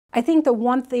I think the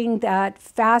one thing that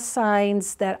fast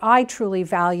signs that I truly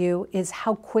value is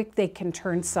how quick they can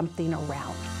turn something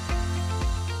around.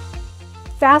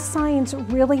 Fast signs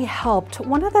really helped.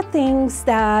 One of the things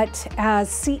that as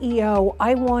CEO,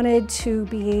 I wanted to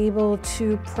be able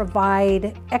to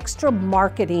provide extra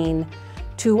marketing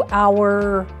to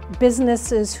our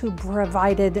businesses who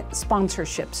provided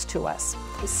sponsorships to us.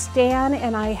 Stan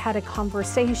and I had a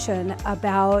conversation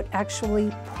about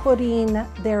actually putting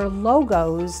their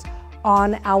logos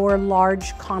on our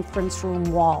large conference room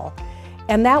wall.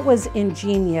 And that was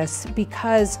ingenious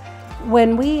because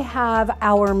when we have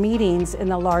our meetings in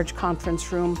the large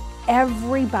conference room,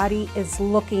 everybody is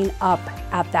looking up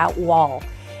at that wall.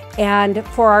 And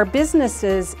for our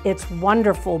businesses, it's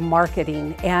wonderful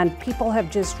marketing. And people have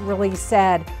just really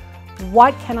said,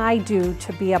 what can I do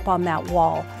to be up on that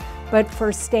wall? But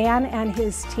for Stan and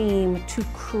his team to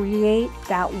create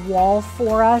that wall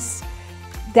for us,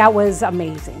 that was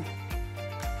amazing.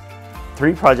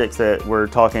 3 projects that we're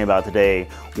talking about today.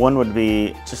 One would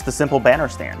be just a simple banner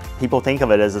stand. People think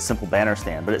of it as a simple banner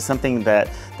stand, but it's something that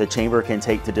the Chamber can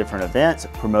take to different events,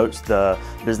 promotes the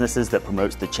businesses, that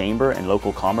promotes the Chamber and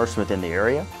local commerce within the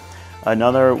area.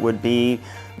 Another would be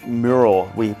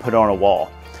mural we put on a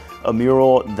wall. A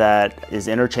mural that is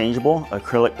interchangeable,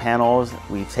 acrylic panels.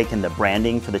 We've taken the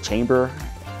branding for the Chamber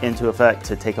into effect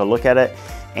to take a look at it,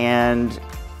 and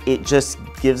it just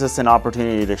gives us an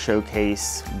opportunity to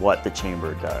showcase what the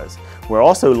Chamber does. We're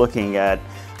also looking at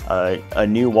a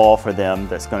new wall for them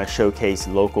that's going to showcase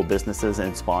local businesses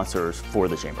and sponsors for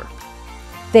the Chamber.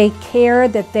 They care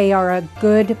that they are a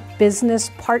good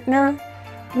business partner,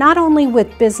 not only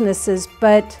with businesses,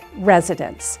 but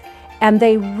residents. And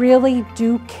they really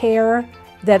do care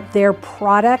that their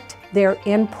product, their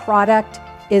end product,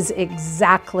 is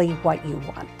exactly what you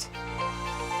want.